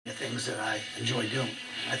the things that I enjoy doing.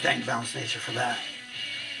 I thank Balanced Nature for that.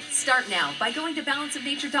 Start now by going to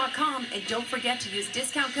balanceofnature.com and don't forget to use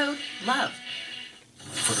discount code LOVE.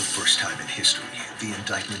 For the first time in history, the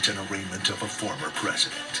indictment and arraignment of a former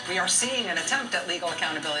president. We are seeing an attempt at legal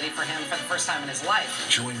accountability for him for the first time in his life.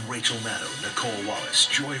 Join Rachel Maddow, Nicole Wallace,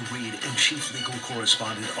 Joy Reid, and Chief Legal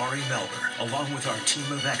Correspondent Ari Melber, along with our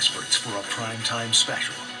team of experts for a primetime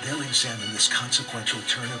special. They'll examine this consequential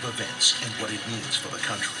turn of events and what it means for the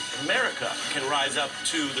country. America can rise up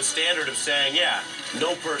to the standard of saying, yeah,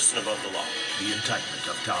 no person above the law. The indictment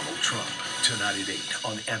of Donald Trump, tonight at 8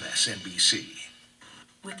 on Msnbc.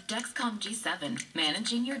 With Dexcom G7,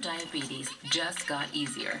 managing your diabetes just got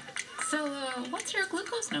easier. So, what's your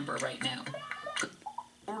glucose number right now?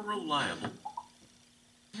 Or reliable.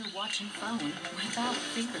 You're watching phone without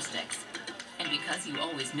finger sticks. And because you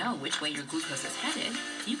always know which way your glucose is headed,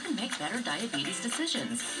 you can make better diabetes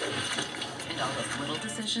decisions. And all those little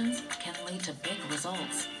decisions can lead to big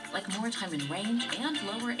results, like more time in range and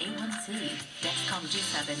lower A1C. Dexcom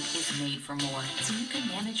G7 is made for more, so you can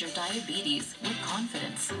manage your diabetes with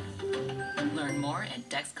confidence. Learn more at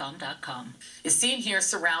Dexcom.com. Is seen here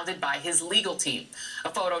surrounded by his legal team, a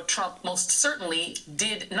photo Trump most certainly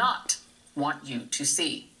did not want you to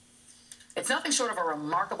see. It's nothing short of a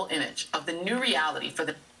remarkable image of the new reality for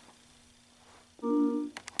the